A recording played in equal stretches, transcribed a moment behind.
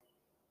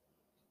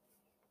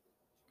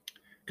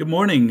Good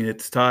morning.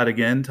 It's Todd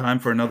again. Time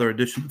for another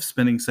edition of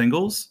Spinning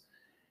Singles.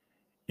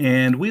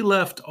 And we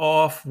left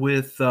off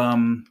with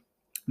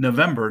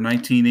November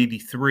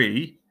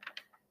 1983.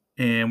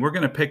 And we're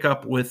going to pick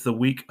up with the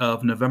week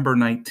of November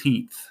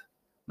 19th,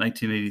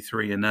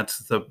 1983. And that's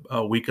the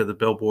week of the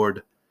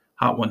Billboard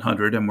Hot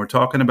 100. And we're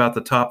talking about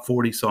the top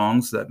 40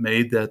 songs that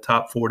made the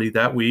top 40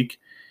 that week.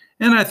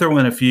 And I throw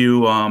in a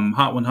few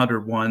Hot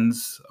 100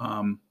 ones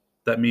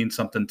that mean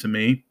something to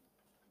me.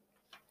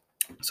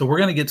 So we're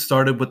going to get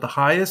started with the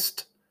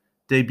highest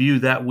debut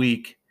that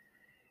week.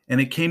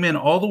 And it came in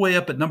all the way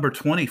up at number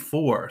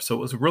 24. So it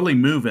was really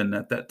moving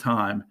at that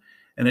time.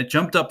 And it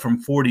jumped up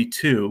from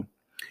 42.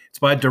 It's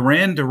by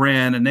Duran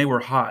Duran, and they were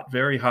hot,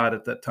 very hot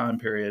at that time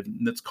period.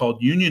 And it's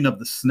called Union of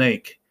the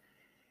Snake.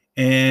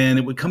 And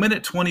it would come in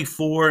at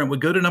 24 and would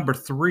go to number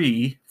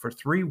 3 for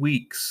 3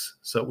 weeks.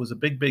 So it was a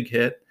big, big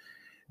hit.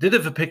 It did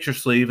have a picture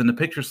sleeve, and the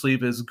picture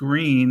sleeve is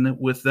green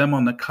with them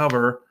on the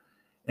cover.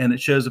 And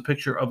it shows a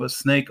picture of a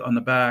snake on the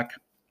back.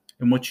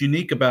 And what's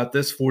unique about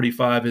this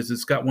 45 is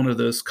it's got one of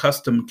those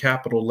custom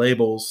capital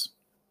labels.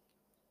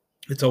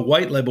 It's a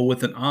white label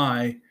with an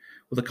eye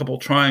with a couple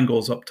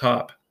triangles up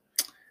top.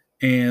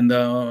 And,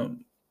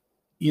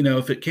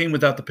 if it came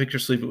without the picture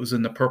sleeve, it was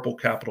in the purple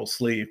capital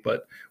sleeve.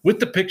 But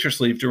with the picture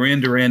sleeve, Duran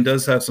Duran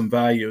does have some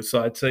value.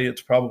 So I'd say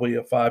it's probably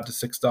a $5 to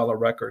 $6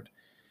 record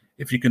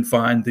if you can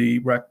find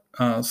the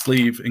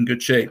sleeve in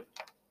good shape.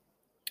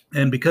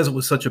 And because it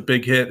was such a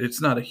big hit,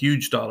 it's not a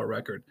huge dollar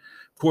record.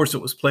 Of course,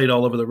 it was played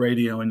all over the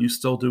radio, and you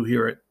still do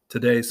hear it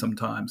today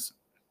sometimes.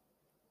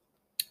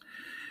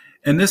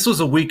 And this was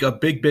a week of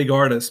big, big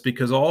artists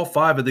because all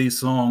 5 of these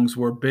songs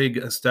were big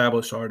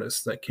established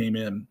artists that came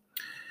in.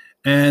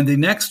 And the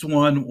next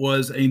one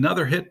was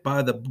another hit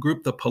by the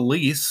group The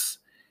Police,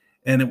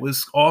 and it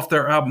was off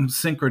their album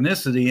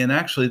Synchronicity. And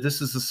actually,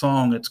 this is a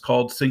song. It's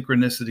called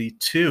Synchronicity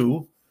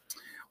 2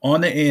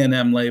 on the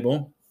A&M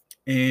label.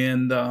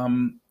 And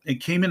it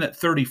came in at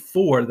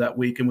 34 that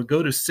week and would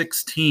go to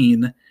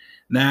 16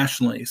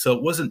 nationally. So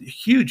it wasn't a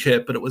huge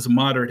hit, but it was a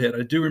moderate hit.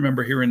 I do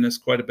remember hearing this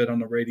quite a bit on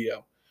the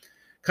radio.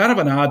 Kind of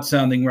an odd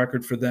sounding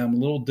record for them, a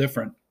little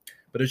different.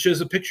 But it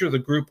shows a picture of the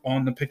group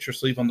on the picture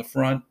sleeve on the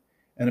front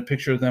and a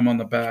picture of them on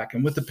the back.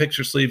 And with the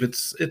picture sleeve,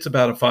 it's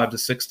about a $5 to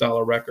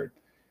 $6 record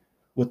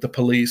with The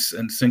Police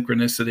and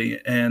Synchronicity.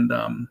 And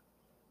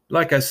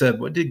like I said,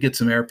 we did get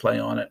some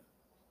airplay on it.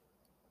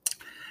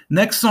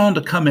 Next song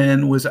to come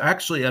in was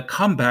actually a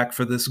comeback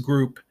for this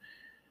group,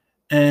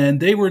 and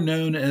they were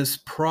known as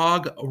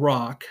Prog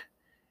Rock,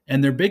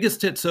 and their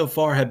biggest hit so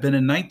far had been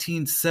in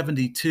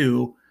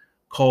 1972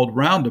 called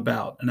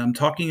Roundabout, and I'm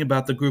talking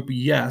about the group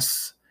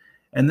Yes,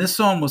 and this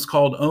song was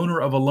called Owner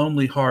of a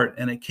Lonely Heart,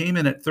 and it came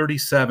in at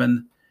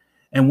 37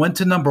 and went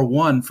to number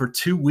 1 for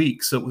 2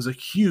 weeks. So it was a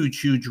huge,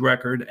 huge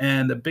record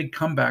and a big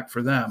comeback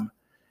for them.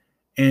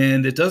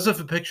 And it does have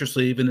a picture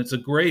sleeve, and it's a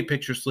gray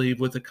picture sleeve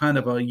with a kind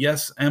of a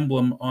Yes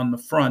emblem on the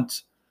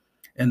front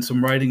and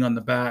some writing on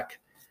the back.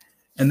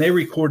 And they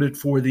recorded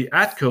for the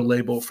Atco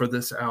label for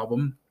this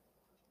album,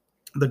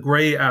 the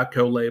gray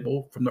Atco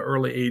label from the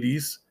early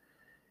 80s.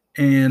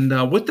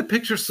 And with the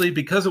picture sleeve,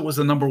 because it was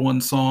a number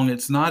 1 song,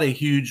 it's not a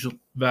huge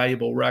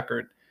valuable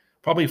record,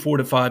 probably $4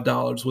 to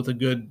 $5 with a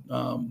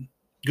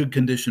good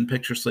condition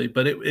picture sleeve.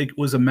 But it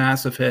was a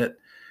massive hit,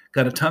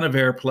 got a ton of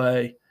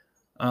airplay.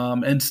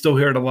 And still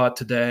hear it a lot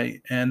today.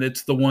 And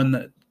it's the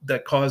one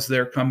that caused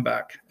their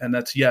comeback. And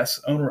that's Yes,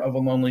 Owner of a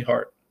Lonely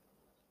Heart.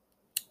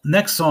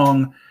 Next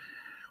song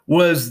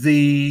was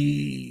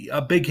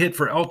a big hit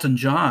for Elton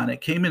John.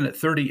 It came in at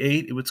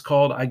 38. It was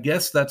called I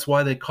Guess That's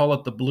Why They Call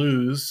It the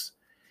Blues.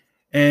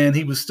 And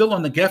he was still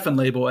on the Geffen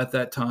label at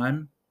that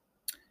time.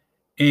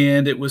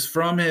 And it was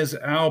from his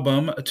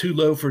album Too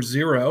Low for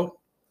Zero.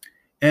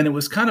 And it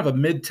was kind of a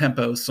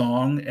mid-tempo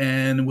song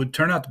and would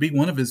turn out to be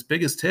one of his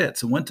biggest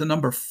hits. It went to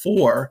number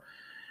 4.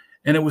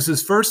 And it was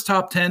his first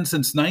top 10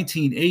 since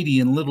 1980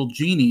 in Little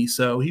Genie.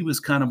 So he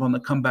was kind of on the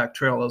comeback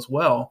trail as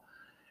well.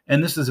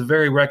 And this is a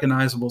very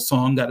recognizable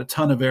song, got a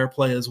ton of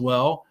airplay as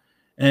well.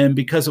 And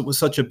because it was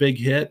such a big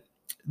hit,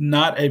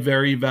 not a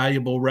very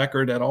valuable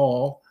record at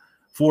all,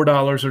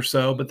 $4 or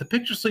so. But the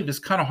picture sleeve is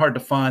kind of hard to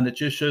find. It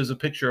just shows a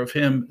picture of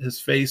him, his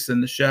face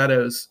in the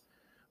shadows,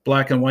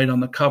 black and white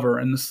on the cover.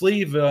 And the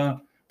sleeve,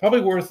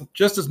 probably worth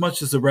just as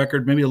much as the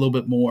record, maybe a little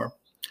bit more.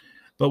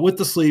 But with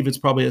the sleeve, it's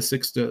probably a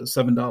 $6 to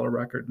 $7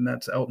 record, and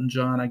that's Elton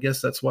John. I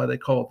guess that's why they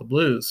call it the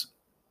blues.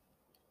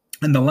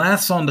 And the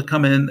last song to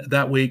come in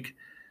that week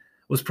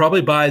was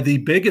probably by the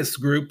biggest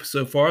group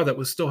so far that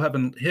was still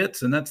having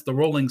hits, and that's the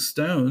Rolling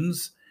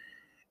Stones.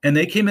 And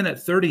they came in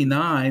at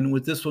 39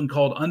 with this one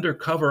called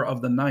Undercover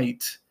of the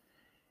Night.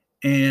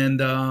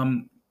 And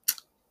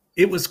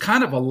it was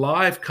kind of a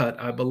live cut,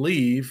 I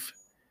believe.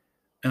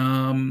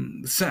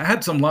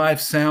 Had some live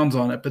sounds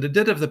on it, but it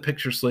did have the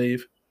picture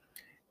sleeve,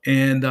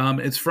 and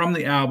it's from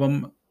the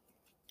album.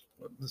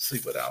 Let's see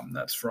what album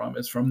that's from.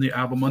 It's from the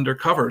album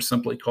Undercover,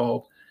 simply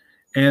called,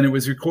 and it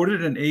was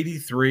recorded in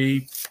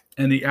 '83.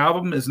 And the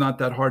album is not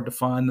that hard to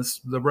find.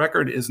 The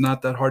record is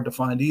not that hard to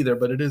find either,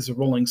 but it is the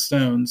Rolling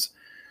Stones.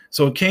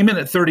 So it came in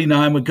at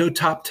 39, would go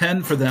top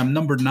 10 for them,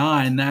 number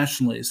 9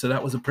 nationally. So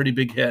that was a pretty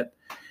big hit.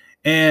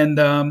 And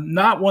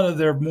not one of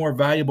their more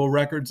valuable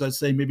records. I'd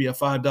say maybe a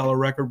 $5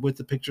 record with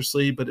the picture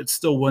sleeve, but it's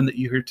still one that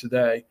you hear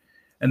today.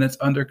 And it's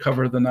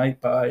Undercover the Night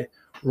by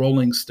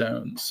Rolling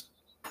Stones.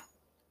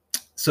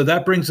 So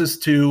that brings us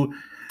to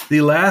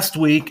the last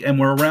week, and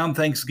we're around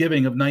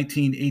Thanksgiving of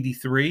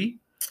 1983.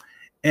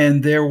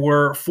 And there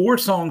were 4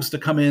 songs to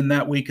come in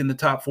that week in the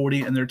top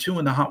 40, and there are 2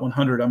 in the Hot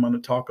 100 I'm going to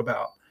talk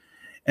about.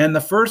 And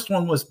the first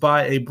one was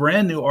by a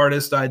brand new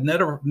artist I'd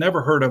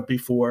never heard of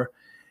before.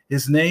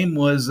 His name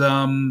was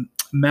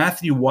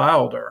Matthew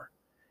Wilder,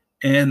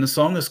 and the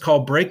song is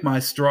called Break My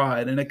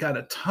Stride, and it got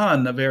a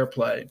ton of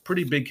airplay.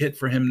 Pretty big hit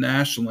for him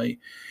nationally.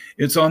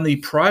 It's on the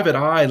Private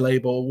Eye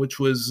label, which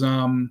was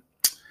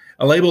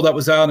a label that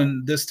was out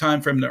in this time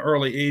from the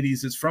early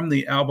 80s. It's from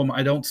the album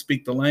I Don't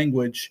Speak the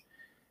Language,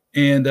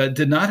 and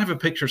did not have a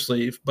picture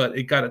sleeve, but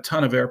it got a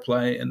ton of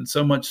airplay, and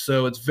so much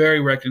so it's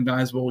very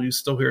recognizable. You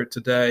still hear it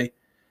today.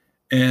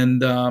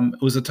 And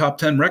it was a top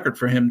 10 record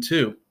for him,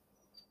 too.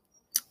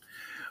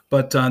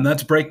 But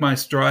that's Break My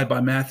Stride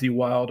by Matthew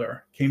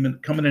Wilder,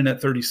 coming in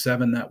at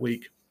 37 that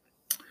week.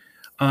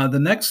 The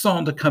next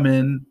song to come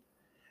in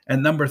at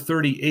number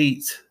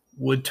 38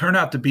 would turn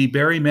out to be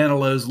Barry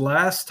Manilow's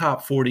last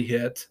top 40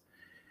 hit,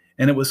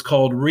 and it was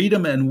called Read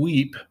 'Em and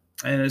Weep.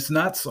 And it's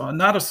not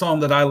a song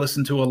that I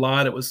listened to a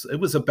lot. It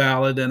was a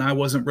ballad, and I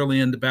wasn't really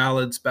into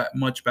ballads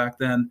much back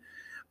then.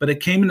 But it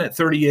came in at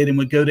 38 and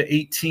would go to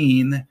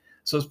 18.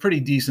 So it's a pretty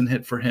decent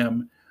hit for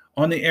him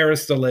on the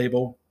Arista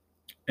label.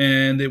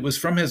 And it was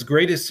from his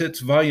Greatest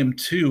Hits Volume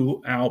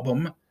 2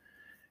 album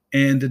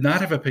and did not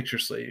have a picture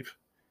sleeve.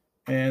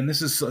 And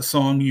this is a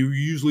song you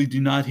usually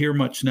do not hear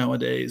much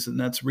nowadays, and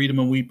that's Read 'Em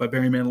and Weep by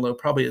Barry Manilow,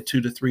 probably a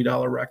 $2 to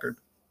 $3 record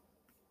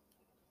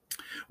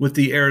with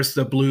the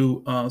Arista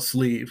blue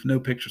sleeve, no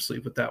picture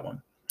sleeve with that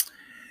one.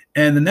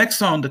 And the next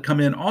song to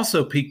come in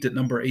also peaked at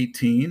number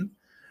 18.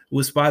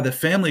 Was by the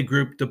family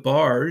group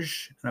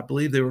DeBarge, and I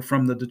believe they were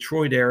from the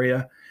Detroit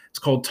area. It's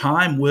called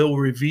Time Will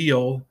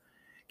Reveal.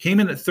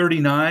 Came in at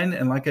 39,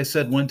 and like I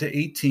said, went to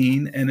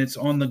 18, and it's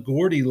on the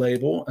Gordy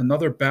label,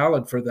 another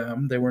ballad for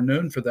them. They were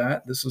known for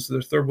that. This was their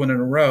 3rd one in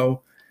a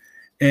row.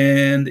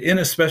 And In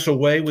a Special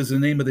Way was the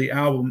name of the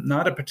album.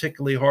 Not a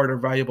particularly hard or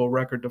valuable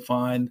record to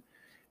find,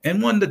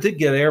 and one that did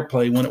get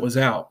airplay when it was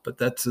out, but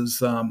that's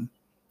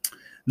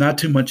not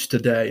too much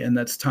today, and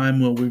that's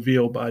Time Will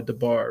Reveal by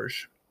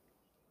DeBarge.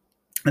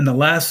 And the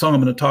last song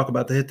I'm going to talk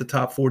about to hit the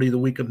top 40 the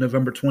week of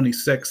November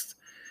 26th,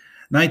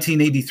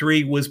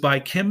 1983, was by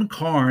Kim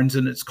Carnes,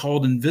 and it's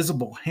called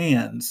Invisible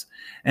Hands.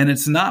 And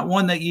it's not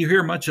one that you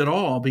hear much at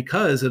all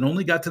because it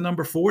only got to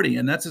number 40,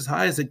 and that's as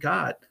high as it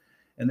got.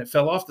 And it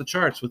fell off the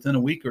charts within a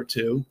week or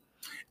two.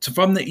 It's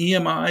from the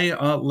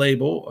EMI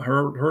label,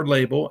 her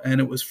label,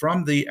 and it was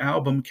from the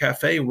album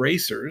Cafe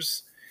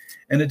Racers.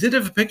 And it did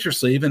have a picture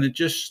sleeve, and it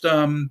just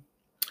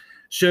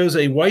shows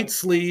a white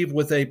sleeve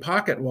with a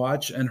pocket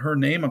watch and her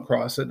name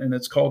across it, and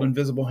it's called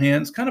Invisible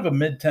Hands. Kind of a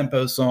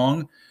mid-tempo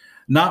song,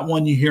 not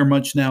one you hear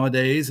much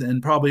nowadays,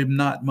 and probably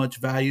not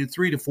much value,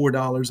 $3 to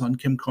 $4 on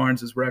Kim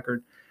Carnes'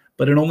 record,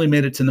 but it only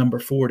made it to number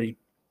 40.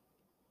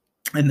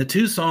 And the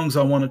 2 songs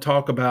I want to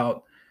talk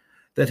about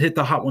that hit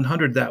the Hot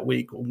 100 that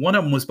week, one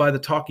of them was by the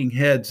Talking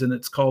Heads, and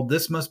it's called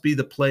This Must Be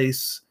the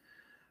Place,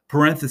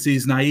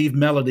 parentheses, Naive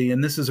Melody.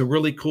 And this is a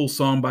really cool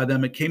song by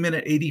them. It came in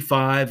at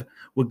 85,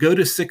 would go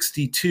to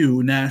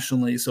 62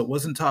 nationally. So it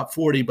wasn't top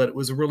 40, but it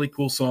was a really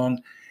cool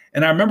song.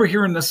 And I remember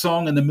hearing this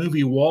song in the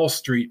movie Wall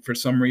Street for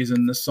some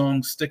reason. The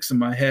song sticks in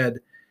my head.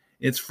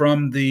 It's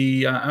from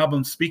the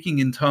album Speaking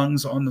in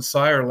Tongues on the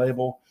Sire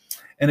label.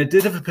 And it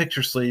did have a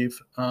picture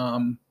sleeve.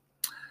 And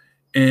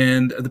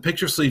the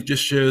picture sleeve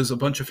just shows a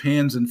bunch of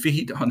hands and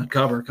feet on the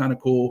cover. Kind of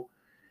cool.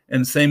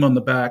 And same on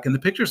the back. And the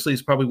picture sleeve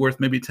is probably worth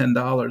maybe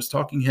 $10.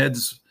 Talking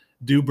Heads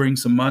do bring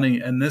some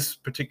money. And this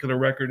particular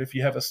record, if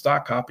you have a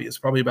stock copy, is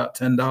probably about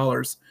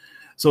 $10.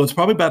 So it's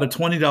probably about a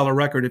 $20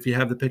 record if you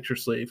have the picture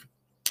sleeve.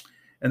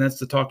 And that's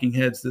the Talking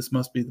Heads, This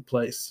Must Be the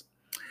Place.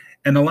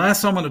 And the last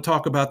song I'm going to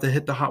talk about that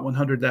hit the Hot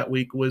 100 that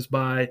week was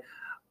by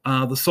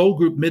the soul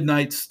group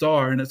Midnight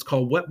Star, and it's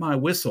called Wet My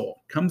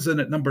Whistle. Comes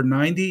in at number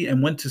 90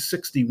 and went to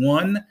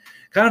 61.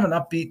 Kind of an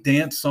upbeat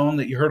dance song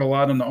that you heard a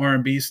lot on the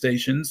R&B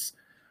stations.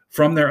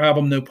 From their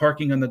album No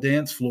Parking on the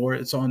Dance Floor.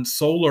 It's on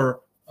Solar,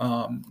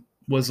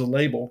 was a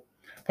label.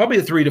 Probably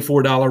a $3 to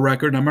 $4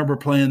 record. I remember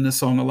playing this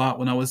song a lot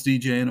when I was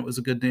DJing. It was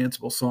a good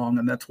danceable song,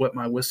 and that's Wet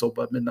My Whistle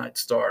by Midnight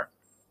Star.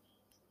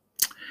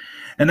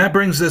 And that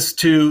brings us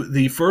to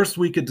the first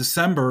week of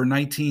December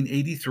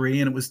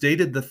 1983, and it was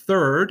dated the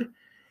 3rd.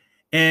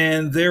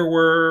 And there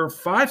were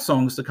 5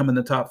 songs to come in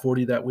the top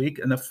 40 that week.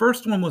 And the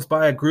first one was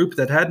by a group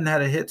that hadn't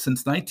had a hit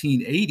since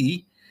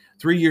 1980.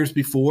 3 years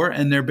before,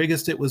 and their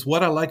biggest hit was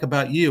What I Like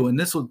About You, and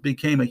this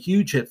became a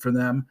huge hit for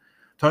them.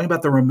 Talking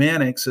about the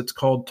Romantics, it's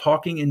called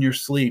Talking in Your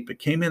Sleep. It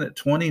came in at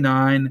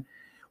 29,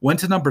 went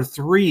to number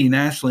 3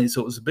 nationally,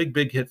 so it was a big,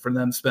 big hit for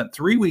them. Spent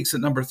 3 weeks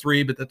at number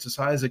 3, but that's as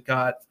high as it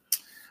got.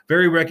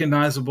 Very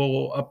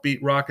recognizable upbeat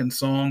rock and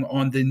song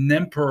on the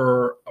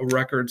Nemperor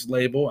Records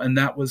label, and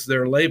that was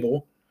their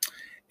label.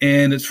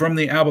 And it's from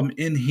the album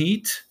In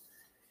Heat.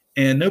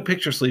 And no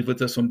picture sleeve with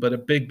this one, but a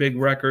big, big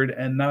record,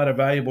 and not a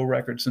valuable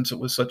record since it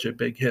was such a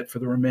big hit for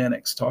the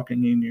Romantics,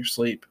 Talking in Your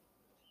Sleep.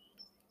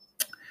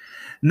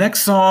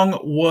 Next song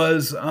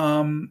was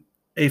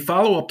a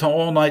follow-up to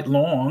All Night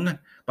Long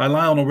by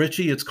Lionel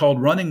Richie. It's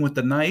called Running with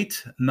the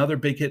Night, another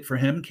big hit for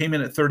him. Came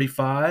in at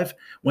 35,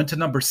 went to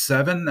number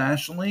 7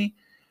 nationally,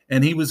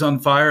 and he was on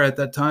fire at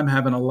that time,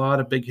 having a lot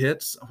of big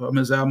hits from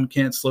his album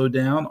Can't Slow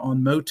Down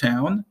on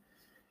Motown.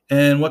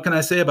 And what can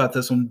I say about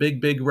this one?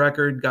 Big, big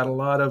record, got a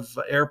lot of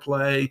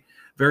airplay,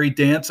 very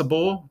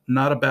danceable,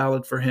 not a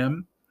ballad for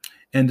him,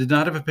 and did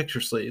not have a picture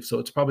sleeve. So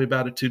it's probably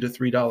about a $2 to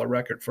 $3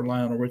 record for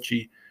Lionel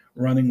Richie,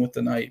 Running with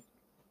the Night.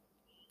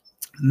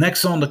 Next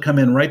song to come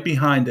in right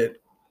behind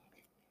it,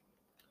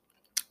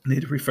 I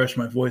need to refresh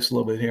my voice a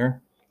little bit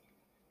here,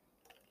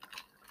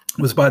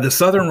 was by the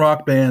Southern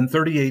rock band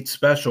 38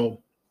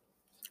 Special.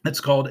 It's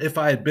called If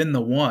I Had Been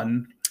the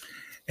One.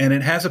 And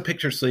it has a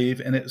picture sleeve,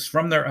 and it's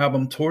from their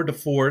album Tour de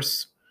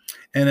Force,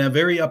 and a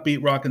very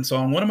upbeat rockin'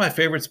 song. One of my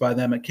favorites by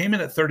them. It came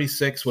in at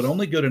 36, would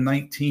only go to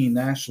 19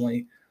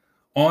 nationally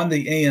on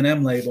the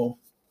A&M label,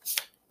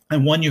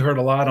 and one you heard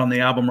a lot on the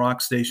album rock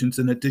stations,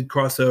 and it did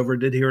cross over,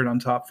 did hear it on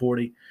Top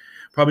 40.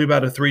 Probably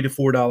about a $3 to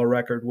 $4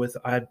 record with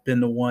I've Been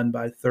the One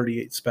by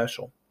 38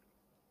 Special.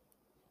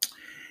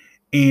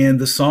 And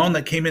the song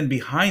that came in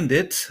behind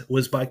it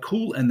was by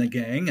Kool and the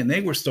Gang, and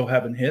they were still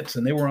having hits,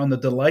 and they were on the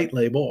Delight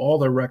label. All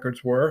their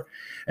records were.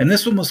 And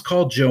this one was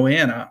called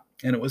Joanna,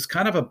 and it was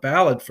kind of a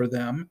ballad for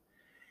them,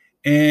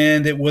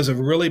 and it was a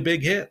really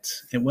big hit.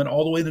 It went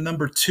all the way to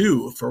number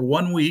 2 for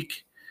 1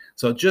 week,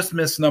 so it just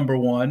missed number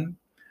 1.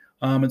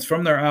 It's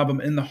from their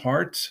album In the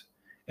Heart,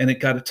 and it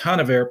got a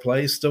ton of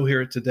airplay. Still hear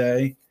it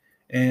today.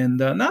 And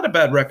not a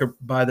bad record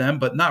by them,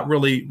 but not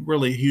really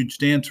a huge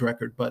dance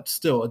record, but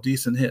still a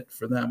decent hit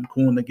for them,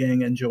 Kool and the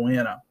Gang and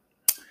Joanna.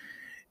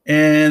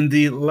 And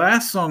the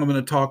last song I'm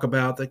going to talk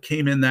about that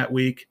came in that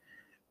week,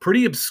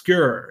 pretty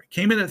obscure.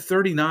 Came in at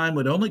 39,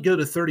 would only go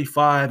to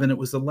 35, and it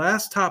was the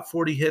last top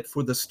 40 hit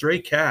for the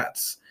Stray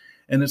Cats.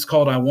 And it's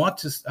called I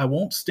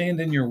Won't Stand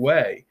in Your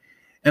Way.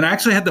 And I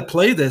actually had to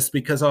play this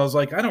because I was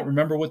like, I don't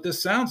remember what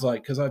this sounds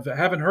like because I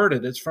haven't heard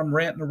it. It's from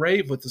Rant and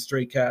Rave with the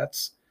Stray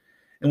Cats,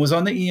 and was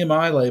on the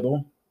EMI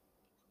label.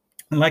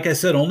 And like I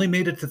said, only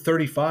made it to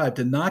 35,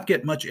 did not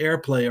get much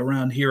airplay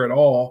around here at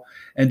all,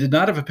 and did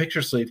not have a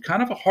picture sleeve.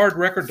 Kind of a hard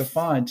record to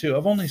find, too.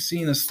 I've only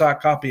seen a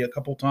stock copy a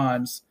couple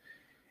times,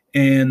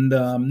 and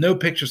no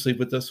picture sleeve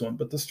with this one.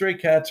 But the Stray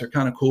Cats are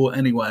kind of cool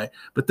anyway.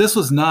 But this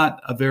was not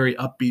a very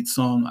upbeat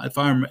song.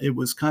 It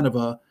was kind of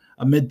a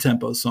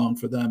mid-tempo song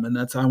for them, and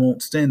that's I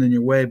Won't Stand in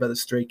Your Way by the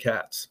Stray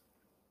Cats.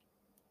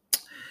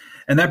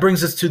 And that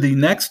brings us to the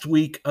next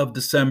week of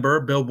December,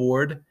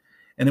 Billboard,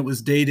 and it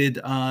was dated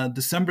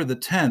December the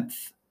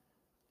 10th,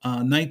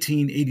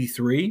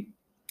 1983.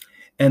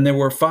 And there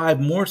were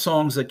 5 more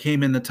songs that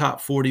came in the top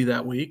 40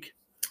 that week.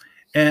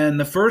 And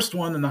the first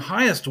one and the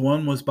highest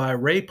one was by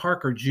Ray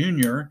Parker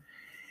Jr.,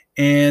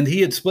 and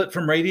he had split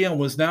from radio and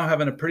was now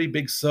having a pretty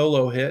big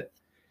solo hit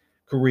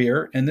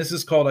career. And this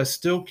is called I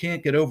Still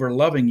Can't Get Over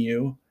Loving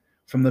You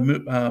from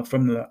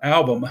the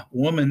album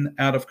Woman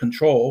Out of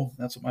Control.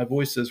 That's what my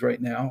voice is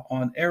right now,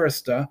 on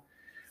Arista,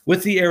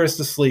 with the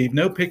Arista sleeve,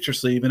 no picture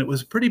sleeve, and it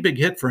was a pretty big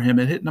hit for him.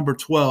 It hit number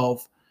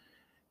 12,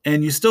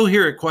 and you still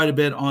hear it quite a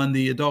bit on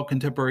the adult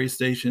contemporary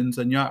stations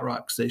and yacht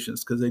rock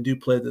stations because they do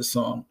play this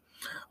song.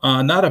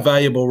 Not a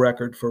valuable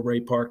record for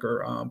Ray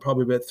Parker,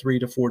 probably about $3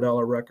 to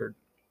 $4 record.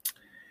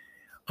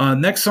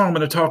 Next song I'm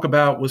going to talk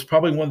about was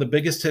probably one of the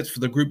biggest hits for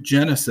the group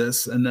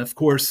Genesis, and of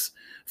course,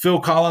 Phil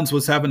Collins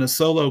was having a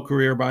solo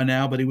career by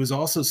now, but he was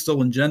also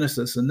still in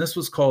Genesis, and this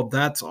was called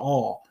That's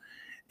All.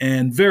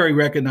 And very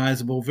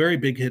recognizable, very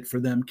big hit for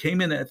them.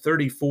 Came in at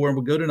 34 and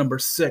would go to number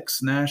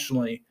 6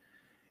 nationally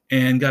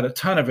and got a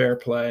ton of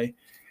airplay.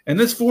 And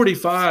this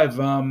 45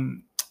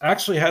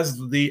 actually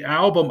has the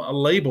album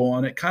label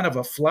on it, kind of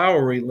a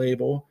flowery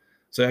label.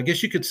 So I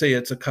guess you could say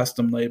it's a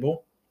custom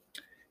label.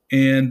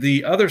 And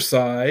the other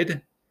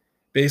side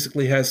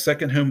basically has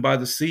Second Home by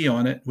the Sea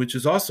on it, which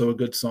is also a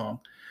good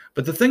song.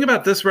 But the thing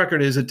about this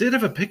record is it did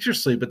have a picture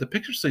sleeve, but the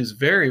picture sleeve is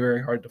very,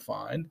 very hard to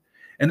find.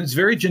 And it's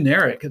very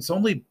generic.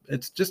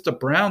 It's just a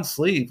brown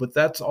sleeve with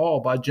That's All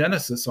by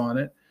Genesis on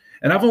it.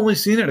 And I've only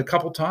seen it a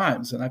couple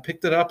times, and I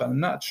picked it up, and I'm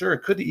not sure.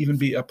 It could even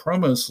be a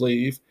promo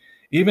sleeve,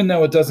 even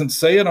though it doesn't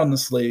say it on the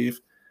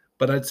sleeve.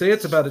 But I'd say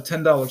it's about a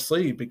 $10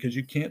 sleeve because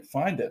you can't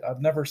find it.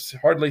 I've never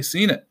hardly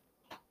seen it.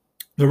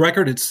 The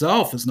record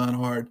itself is not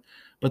hard,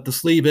 but the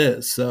sleeve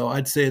is. So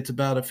I'd say it's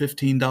about a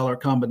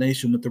 $15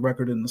 combination with the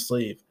record and the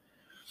sleeve.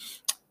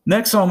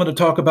 Next song I'm going to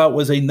talk about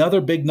was another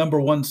big number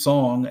 1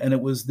 song, and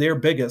it was their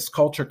biggest,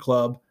 Culture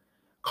Club.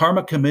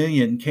 Karma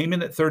Chameleon came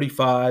in at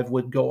 35,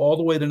 would go all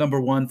the way to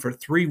number 1 for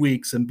 3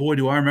 weeks, and boy,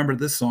 do I remember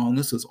this song.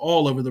 This was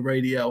all over the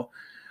radio.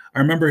 I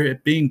remember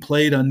it being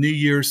played on New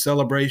Year's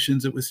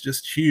celebrations. It was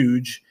just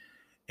huge,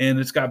 and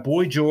it's got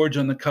Boy George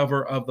on the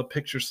cover of the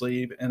picture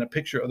sleeve and a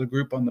picture of the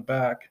group on the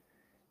back.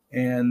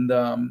 and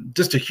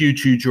just a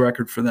huge, huge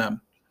record for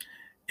them.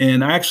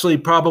 And actually,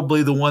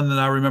 probably the one that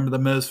I remember the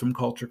most from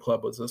Culture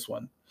Club was this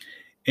one.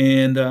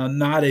 And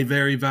not a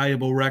very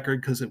valuable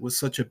record because it was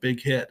such a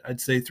big hit. I'd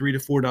say $3 to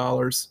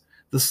 $4.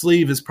 The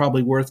sleeve is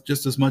probably worth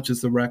just as much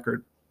as the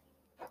record.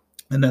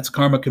 And that's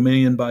Karma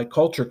Chameleon by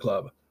Culture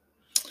Club.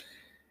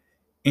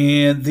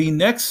 And the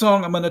next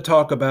song I'm going to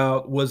talk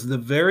about was the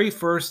very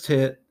first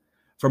hit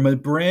from a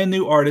brand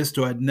new artist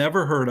who I'd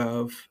never heard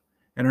of,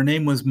 and her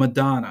name was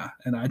Madonna,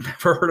 and I'd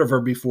never heard of her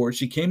before.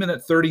 She came in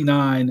at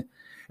 39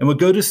 and would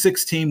go to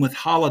 16 with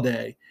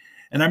Holiday.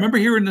 And I remember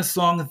hearing this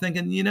song and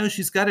thinking,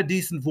 she's got a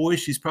decent voice.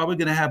 She's probably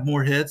going to have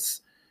more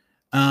hits.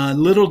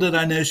 Little did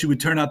I know she would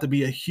turn out to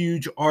be a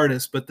huge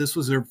artist, but this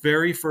was her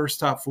very first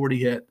top 40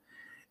 hit.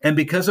 And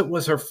because it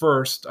was her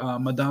first,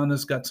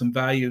 Madonna's got some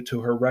value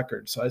to her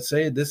record. So I'd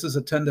say this is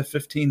a $10 to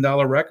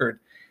 $15 record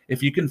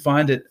if you can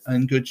find it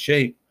in good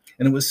shape.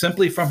 And it was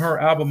simply from her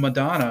album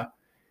Madonna.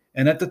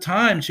 And at the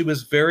time, she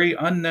was very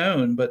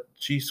unknown, but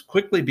she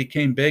quickly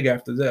became big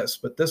after this.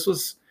 But this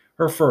was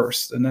her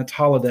first, and that's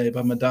Holiday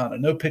by Madonna.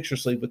 No picture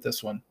sleeve with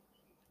this one.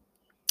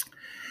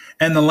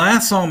 And the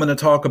last song I'm going to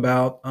talk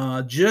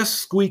about just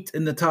squeaked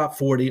in the top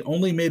 40,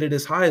 only made it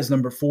as high as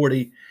number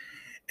 40.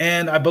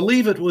 And I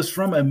believe it was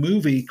from a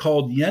movie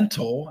called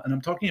Yentl, and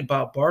I'm talking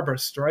about Barbra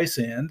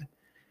Streisand,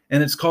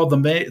 and it's called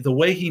The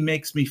Way He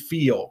Makes Me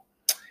Feel.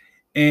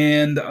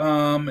 And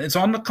it's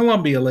on the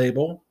Columbia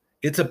label.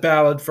 It's a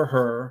ballad for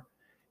her.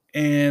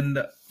 And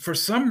for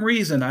some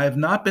reason, I have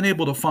not been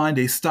able to find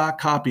a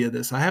stock copy of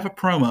this. I have a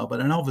promo,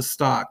 but I don't have a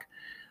stock.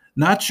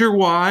 Not sure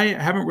why.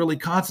 I haven't really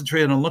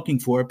concentrated on looking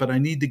for it, but I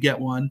need to get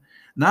one.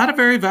 Not a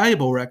very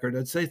valuable record.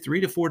 I'd say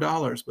 $3 to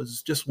 $4, but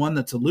it's just one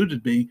that's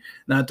eluded me.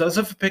 Now, it does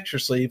have a picture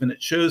sleeve, and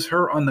it shows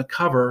her on the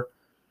cover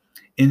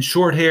in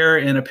short hair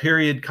and a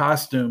period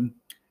costume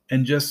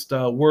and just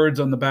words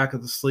on the back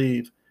of the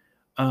sleeve.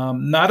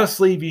 Not a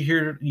sleeve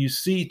you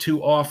see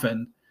too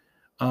often.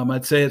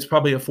 I'd say it's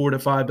probably a $4 to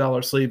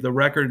 $5 sleeve. The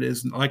record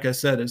is, like I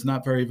said, is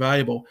not very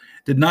valuable.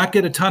 Did not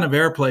get a ton of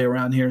airplay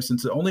around here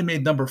since it only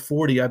made number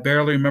 40. I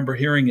barely remember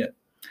hearing it.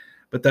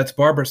 But that's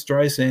Barbra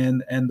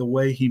Streisand and The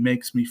Way He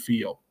Makes Me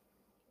Feel.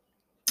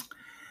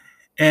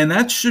 And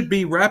that should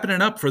be wrapping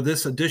it up for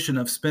this edition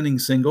of Spinning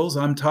Singles.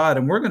 I'm Todd,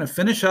 and we're going to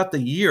finish out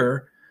the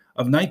year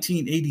of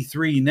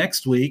 1983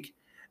 next week.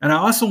 And I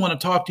also want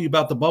to talk to you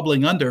about the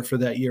Bubbling Under for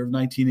that year of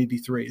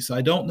 1983. So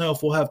I don't know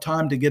if we'll have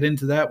time to get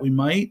into that. We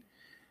might.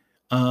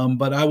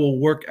 But I will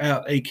work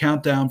out a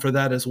countdown for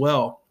that as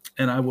well.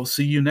 And I will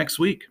see you next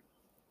week.